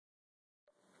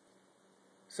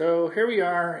So here we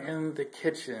are in the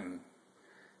kitchen.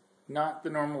 Not the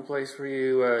normal place where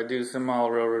you do some mile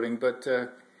railroading, but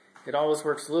it always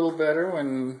works a little better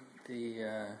when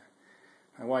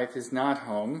my wife is not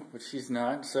home, which she's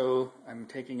not, so I'm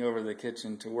taking over the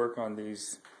kitchen to work on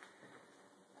these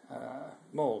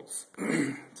molds.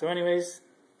 So anyways,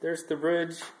 there's the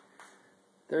bridge,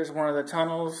 there's one of the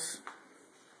tunnels,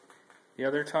 the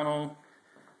other tunnel.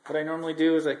 What I normally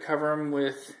do is I cover them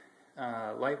with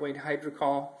lightweight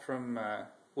hydrocoll from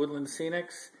Woodland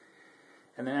Scenics,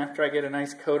 and then after I get a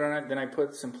nice coat on it, then I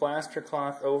put some plaster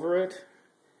cloth over it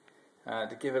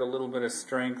to give it a little bit of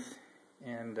strength,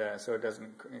 and so it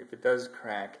doesn't, if it does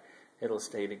crack, it'll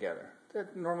stay together.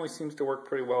 That normally seems to work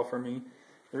pretty well for me.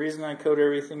 The reason I coat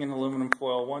everything in aluminum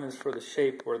foil, one is for the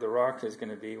shape where the rock is going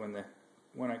to be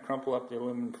when I crumple up the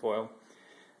aluminum foil,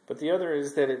 but the other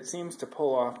is that it seems to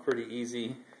pull off pretty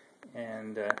easy,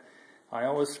 and I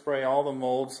always spray all the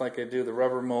molds like I do the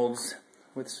rubber molds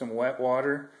with some wet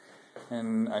water,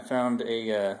 and I found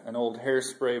an old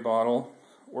hairspray bottle.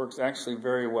 Works actually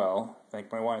very well. Thank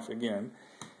my wife again.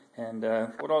 And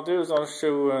what I'll do is I'll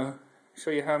show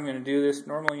you how I'm going to do this.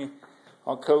 Normally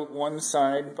I'll coat one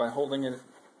side by holding it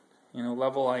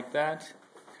level like that.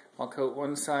 I'll coat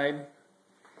one side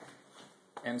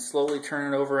and slowly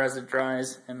turn it over as it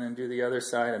dries, and then do the other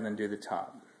side, and then do the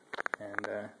top. And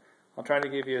I'll try to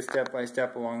give you a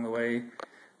step-by-step along the way.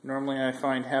 Normally I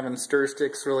find having stir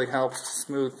sticks really helps to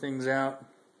smooth things out,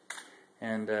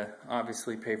 and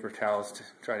obviously paper towels to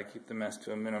try to keep the mess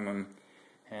to a minimum.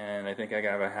 And I think I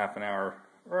got about half an hour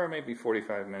or maybe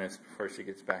 45 minutes before she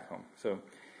gets back home. So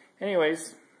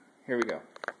anyways, here we go.